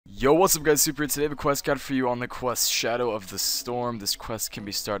Yo, what's up guys, Super here. Today I have a quest guide for you on the quest Shadow of the Storm. This quest can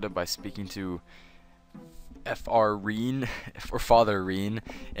be started by speaking to Fr. Reen, or Father Reen,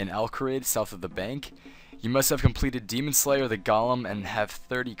 in Alcarid, south of the bank. You must have completed Demon Slayer, the Golem, and have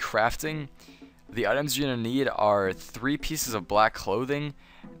 30 crafting. The items you're going to need are 3 pieces of black clothing.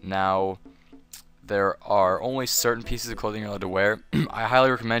 Now, there are only certain pieces of clothing you're allowed to wear. I highly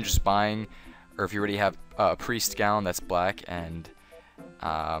recommend just buying, or if you already have a priest gown that's black, and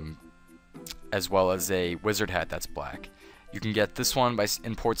as well as a wizard hat that's black. You can get this one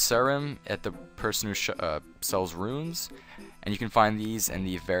in Port Sarim at the person who sells runes, and you can find these in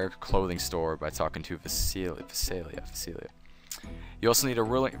the Varric clothing store by talking to Visalia. You also need a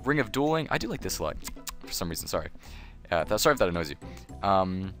ring of dueling. I do like this a lot for some reason. Sorry, sorry if that annoys you.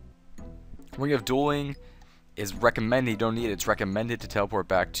 Ring of dueling is recommended. You don't need it. It's recommended to teleport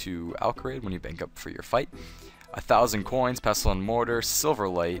back to Alcarid when you bank up for your fight. 1,000 coins, Pestle and Mortar,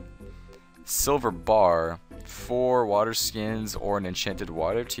 Silverlight, Silver Bar, 4 Waterskins or an Enchanted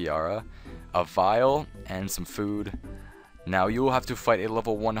Water Tiara, a Vial, and some food. Now you will have to fight a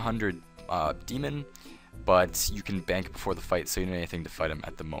level 100 demon, but you can bank before the fight, so you don't need anything to fight him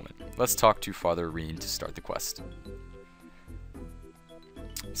at the moment. Let's talk to Father Reen to start the quest.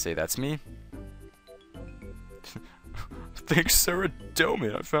 Say that's me. Thanks, Sarah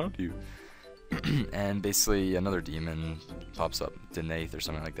Doman, I found you. And basically another demon pops up, Denath or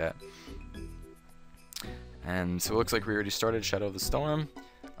something like that. And so it looks like we already started Shadow of the Storm.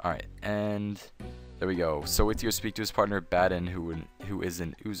 Alright, and there we go. So with you, speak to his partner Baden, who is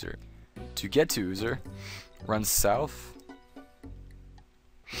an Oozer. To get to Oozer, run south.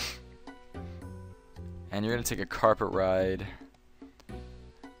 And you're going to take a carpet ride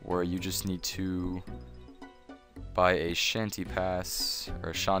where you just need to buy a shanty pass, or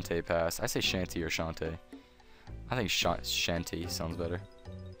a shante pass. I say shanty or shante. I think shanty sounds better.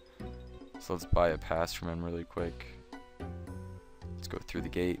 So let's buy a pass from him really quick. Let's go through the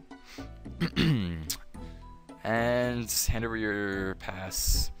gate. And hand over your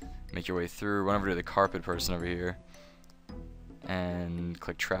pass. Make your way through. Run over to the carpet person over here. And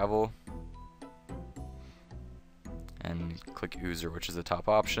click travel. And click Oozer, which is the top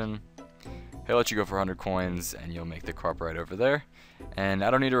option. He'll let you go for 100 coins, and you'll make the carp right over there. And I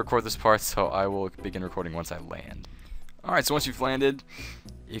don't need to record this part, so I will begin recording once I land. Alright, so once you've landed,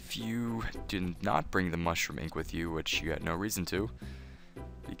 if you did not bring the mushroom ink with you, which you had no reason to,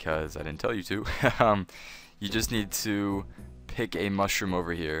 because I didn't tell you to, you just need to pick a mushroom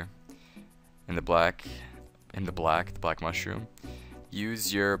over here in the black mushroom.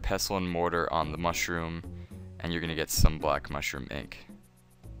 Use your pestle and mortar on the mushroom, and you're going to get some black mushroom ink.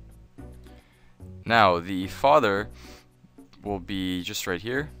 Now, the father will be just right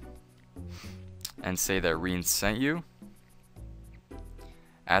here and say that Reen sent you.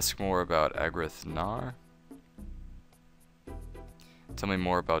 Ask more about Agrith Nar. Tell me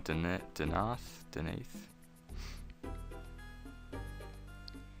more about Denath.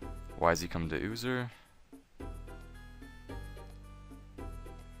 Why has he come to Oozer?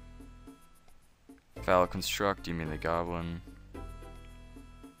 Vial construct, you mean the goblin?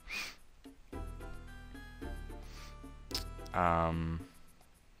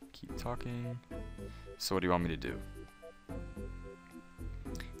 Keep talking. So what do you want me to do?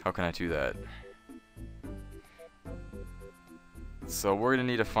 How can I do that? So we're gonna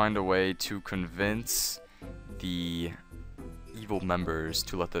need to find a way to convince the evil members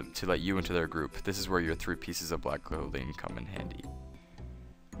to let you into their group. This is where your 3 pieces of black clothing come in handy.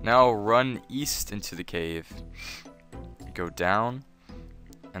 Now run east into the cave, go down,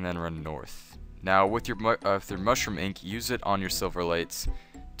 and then run north. Now with your mushroom ink, use it on your Silverlights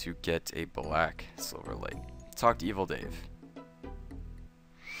to get a black Silverlight. Talk to Evil Dave.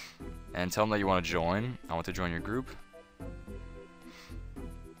 And tell him that you want to join. I want to join your group.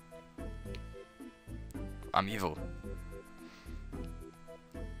 I'm evil.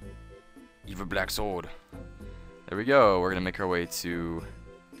 Evil black sword. There we go. We're going to make our way to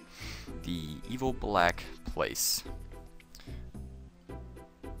the evil black place.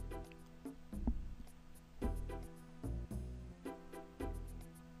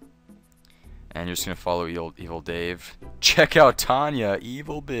 And you're just gonna follow Evil Dave. Check out Tanya,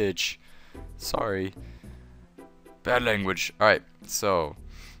 evil bitch. Sorry. Bad language. Alright, so.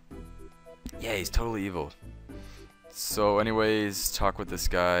 Yeah, he's totally evil. So anyways, talk with this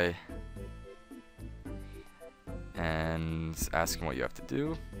guy. And ask him what you have to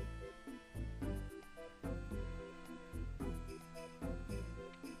do.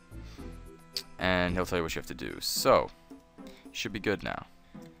 And he'll tell you what you have to do. So, you should be good now.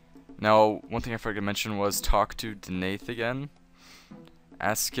 Now, one thing I forgot to mention was talk to Denath again.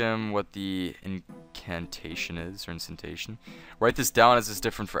 Ask him what the incantation is, or incantation. Write this down as it's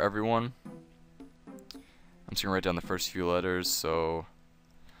different for everyone. I'm just gonna write down the first few letters. So,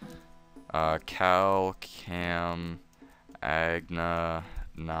 Cal, Cam, Agna,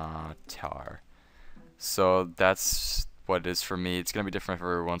 Na, Tar. So that's what it is for me. It's gonna be different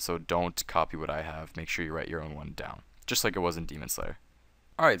for everyone, so don't copy what I have. Make sure you write your own one down, just like it was in Demon Slayer.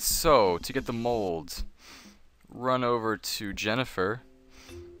 Alright, so to get the mold, run over to Jennifer,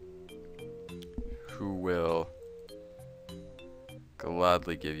 who will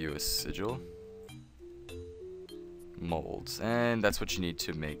gladly give you a sigil. Molds, and that's what you need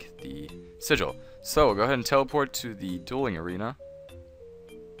to make the sigil. So go ahead and teleport to the dueling arena,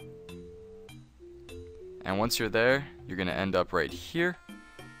 and once you're there, you're gonna end up right here.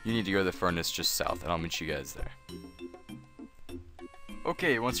 You need to go to the furnace just south, and I'll meet you guys there.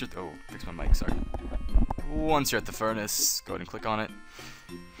 Okay, once you're oh, fix my mic, sorry. Once you're at the furnace, go ahead and click on it,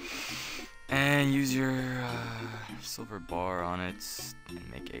 and use your silver bar on it,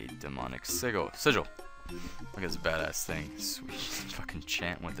 and make a demonic sigil. Look at this badass thing. Sweet. Fucking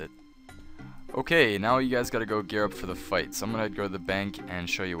chant with it. Okay, now you guys gotta go gear up for the fight. So I'm gonna go to the bank and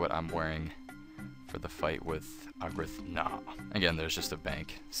show you what I'm wearing for the fight with Agrith. Nah. Again, there's just a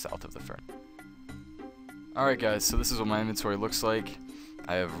bank south of the fern. Alright guys, so this is what my inventory looks like.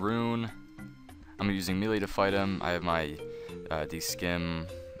 I have Rune. I'm using melee to fight him. I have my D-Skim,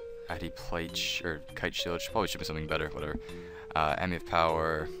 Plate, or Kite Shield. Probably should be something better, whatever. Enemy of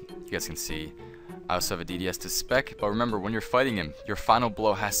Power. You guys can see. I also have a DDS to spec, but remember, when you're fighting him, your final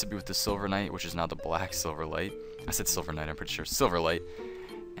blow has to be with the Silver Knight, which is now the Black Silverlight. I said Silver Knight, I'm pretty sure. Silverlight.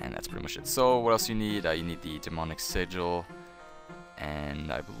 And that's pretty much it. So, what else you need? You need the Demonic Sigil.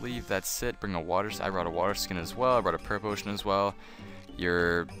 And I believe that's it. Bring a I brought a Waterskin as well. I brought a Prayer Potion as well.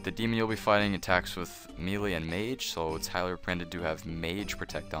 The demon you'll be fighting attacks with melee and mage, so it's highly recommended to have mage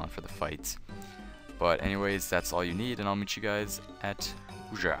protect on for the fight. But anyways, that's all you need, and I'll meet you guys at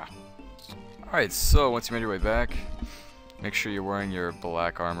Uja. Alright, so once you made your way back, make sure you're wearing your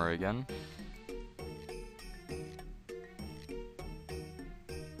black armor again.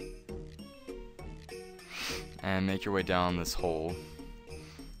 And make your way down this hole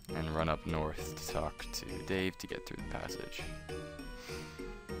and run up north to talk to Dave to get through the passage.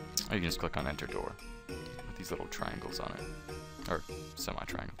 Or you can just click on enter door with these little triangles on it. Or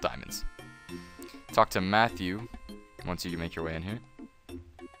semi-triangle, diamonds. Talk to Matthew once you make your way in here.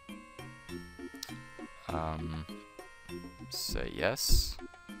 Say yes.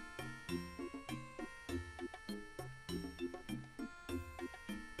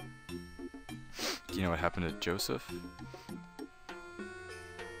 Do you know what happened to Joseph?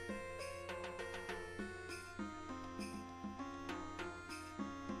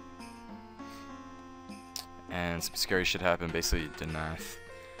 And some scary shit happened. Basically, Denath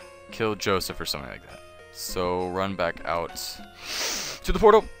killed Joseph or something like that. So run back out to the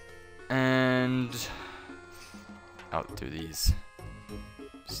portal and out through these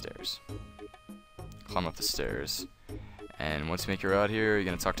stairs. Climb up the stairs. And once you make your way out here, you're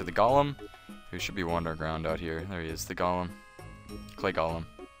going to talk to the Golem, who should be wandering around out here. There he is, the Golem. Clay Golem.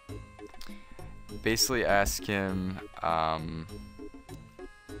 Basically ask him,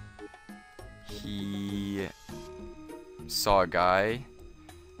 he saw a guy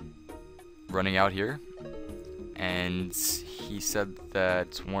running out here, and he said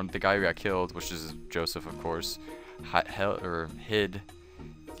that the guy who got killed, which is Joseph of course, hid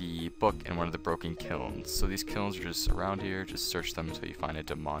the book in one of the broken kilns. So these kilns are just around here. Just search them until you find a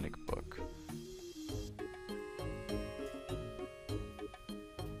demonic book.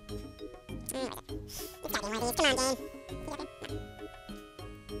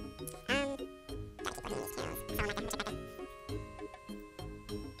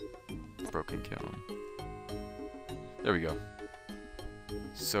 Broken kiln. There we go.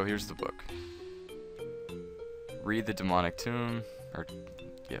 So here's the book. Read the demonic tome, or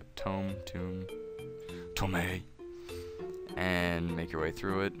yeah, tome, and make your way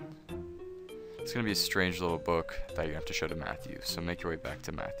through it. It's gonna be a strange little book that you have to show to Matthew. So make your way back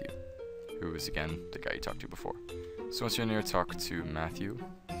to Matthew, who is again the guy you talked to before. So once you're in here, talk to Matthew.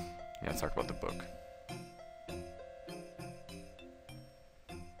 You gotta talk about the book.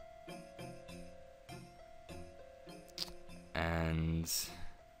 And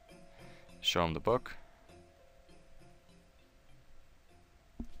show him the book.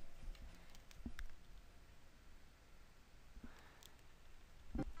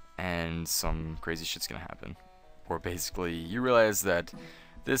 And some crazy shit's gonna happen. Or basically, you realize that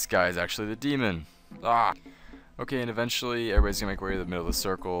this guy is actually the demon. Ah! Okay, and eventually, everybody's gonna make way to the middle of the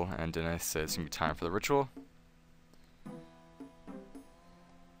circle, and Dennis says it's gonna be time for the ritual.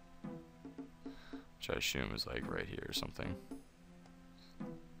 which I assume is like right here or something.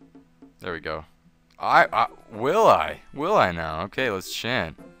 There we go. Will I now? Okay, let's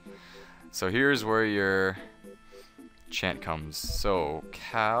chant. So here's where your chant comes. So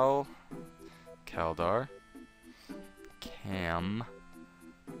Kaldar,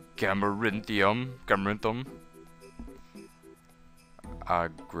 Gamarinthium,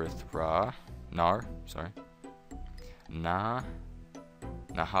 Agrithra,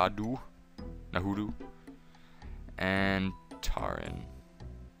 Nahudu, and Tarin.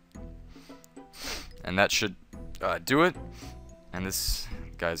 And that should do it. And this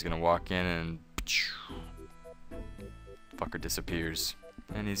guy's gonna walk in and fucker disappears.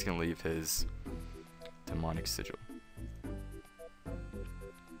 And he's gonna leave his demonic sigil.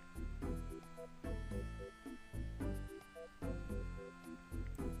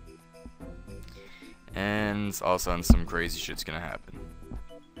 And all of a sudden some crazy shit's gonna happen.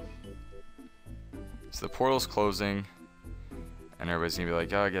 So the portal's closing, and everybody's gonna be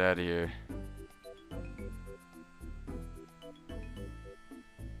like, oh, get out of here.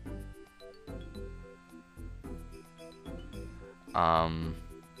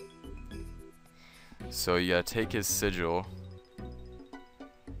 So you gotta take his sigil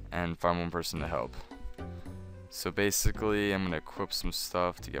and find one person to help. So basically, I'm gonna equip some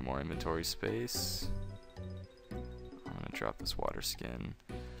stuff to get more inventory space. I'm gonna drop this Waterskin,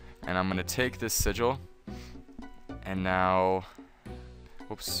 and I'm gonna take this sigil, and now,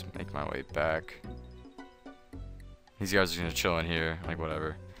 whoops, make my way back. These guys are gonna chill in here, like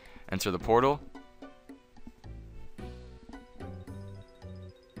whatever. Enter the portal.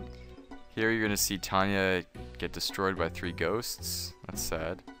 Here you're gonna see Tanya get destroyed by 3 ghosts. That's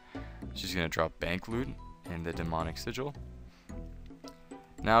sad. She's gonna drop bank loot and the demonic sigil.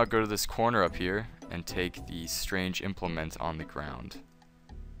 Now go to this corner up here and take the strange implement on the ground.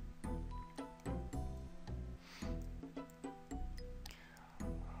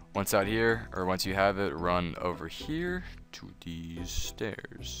 Once out here, or once you have it, run over here to these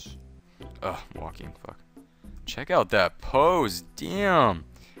stairs. Ugh, I'm walking, fuck. Check out that pose, damn!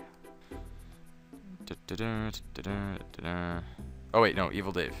 Oh wait, no,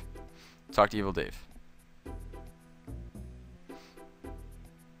 Evil Dave. Talk to Evil Dave.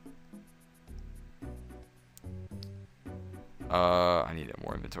 I need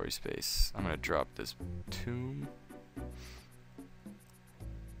more inventory space. I'm gonna drop this tomb.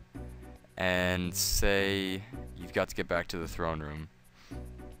 And say you've got to get back to the throne room.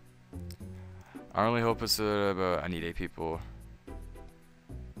 Our only hope is I need 8 people.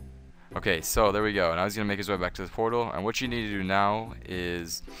 Okay, so there we go. Now he's gonna make his way back to the portal, and what you need to do now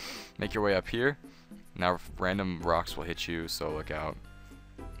is make your way up here. Now random rocks will hit you, so look out.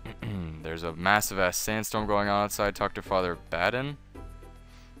 There's a massive ass sandstorm going on outside. Talk to Father Baden.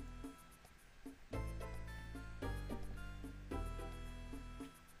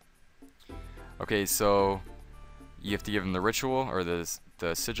 Okay, so you have to give him the ritual, or the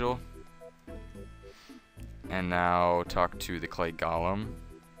sigil. And now talk to the clay golem.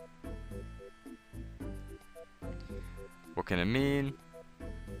 What can it mean?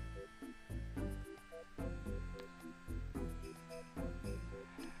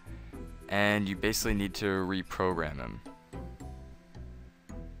 And you basically need to reprogram him.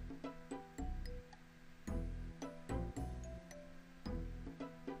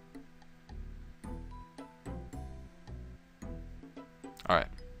 Alright,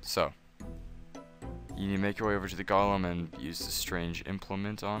 so you need to make your way over to the golem and use the strange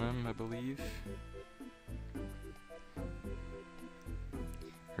implement on him, I believe.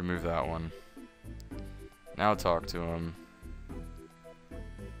 Remove that one. Now talk to him.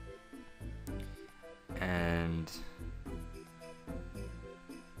 And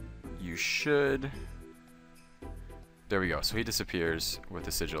you should... There we go. So he disappears with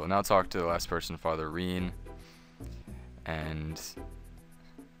the sigil. Now talk to the last person, Father Reen. And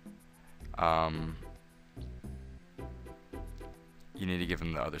you need to give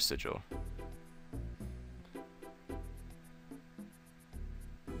him the other sigil.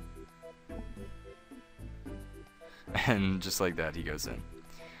 And just like that, he goes in.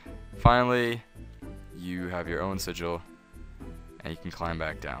 Finally, you have your own sigil, and you can climb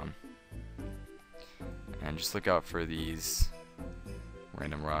back down. And just look out for these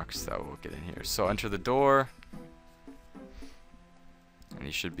random rocks that will get in here. So enter the door, and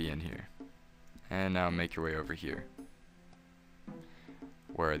you should be in here. And now make your way over here,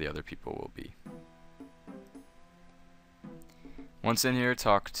 where the other people will be. Once in here,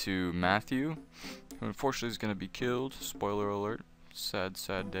 talk to Matthew, who unfortunately is going to be killed. Spoiler alert. Sad,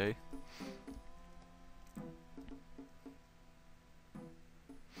 sad day.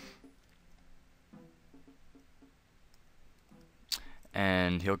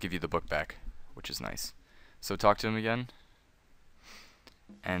 and he'll give you the book back, which is nice. So talk to him again,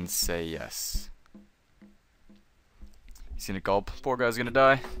 and say yes. He's gonna gulp. Poor guy's gonna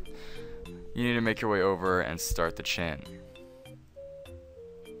die. You need to make your way over and start the chant.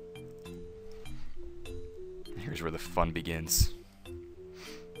 Here's where the fun begins.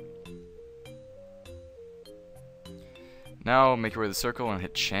 Now make your way to the circle and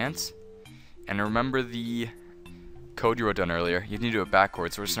hit chant. And remember the code you wrote down earlier. You need to do it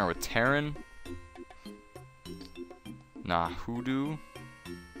backwards. So we're gonna start with Terran, Nahudu,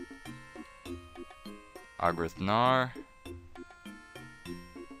 Agrithnar,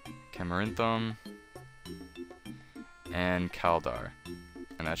 Camarinthum, and Kaldar.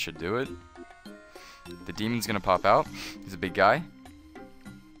 And that should do it. The demon's gonna pop out. He's a big guy.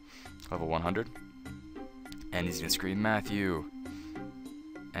 Level 100. And he's gonna scream, Matthew.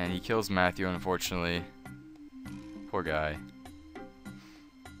 And he kills Matthew, unfortunately. Poor guy.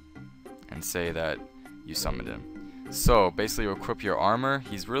 And say that you summoned him. So, basically you equip your armor.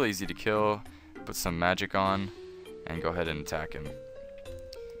 He's really easy to kill. Put some magic on. And go ahead and attack him.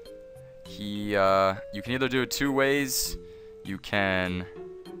 You can either do it two ways. You can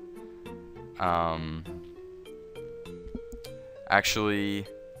actually,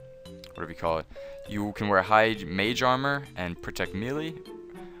 whatever you call it, you can wear high mage armor and protect melee,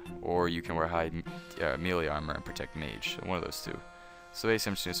 or you can wear high melee armor and protect mage. So one of those two. So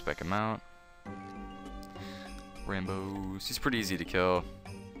basically I'm just gonna spec him out. Rainbows. He's pretty easy to kill.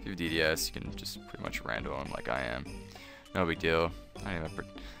 If you have DDS, you can just pretty much rando him like I am. No big deal. I don't even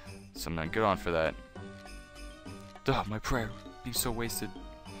something good on for that. Duh, my prayer being so wasted.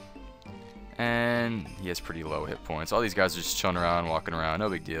 And he has pretty low hit points. All these guys are just chilling around, walking around, no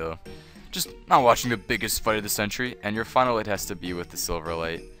big deal. Just not watching the biggest fight of the century. And your final hit has to be with the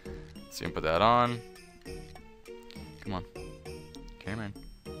Silverlight. So you can put that on. Come on. Come in.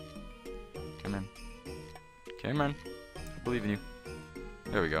 Come in. Come in. I believe in you.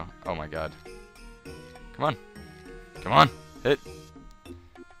 There we go. Oh my god. Come on. Come on. Hit.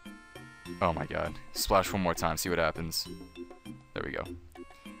 Oh my god. Splash one more time. See what happens. There we go.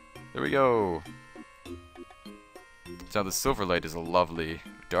 There we go. So now the Silverlight is a lovely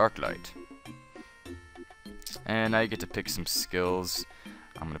Darklight. And now you get to pick some skills.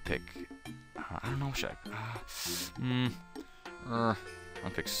 I'm gonna pick. I don't know what should I'm gonna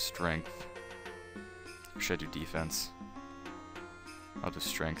pick strength. Or should I do defense? I'll do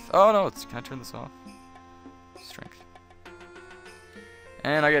strength. Oh no! Can I turn this off? Strength.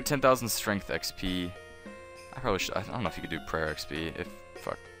 And I get 10,000 strength XP. I probably should. I don't know if you could do prayer XP.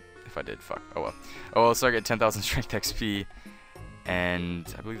 If I did, fuck. Oh well. Oh well, so I get 10,000 strength XP.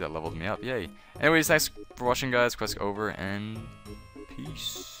 And I believe that leveled me up. Yay. Anyways, thanks for watching, guys. Quest over, and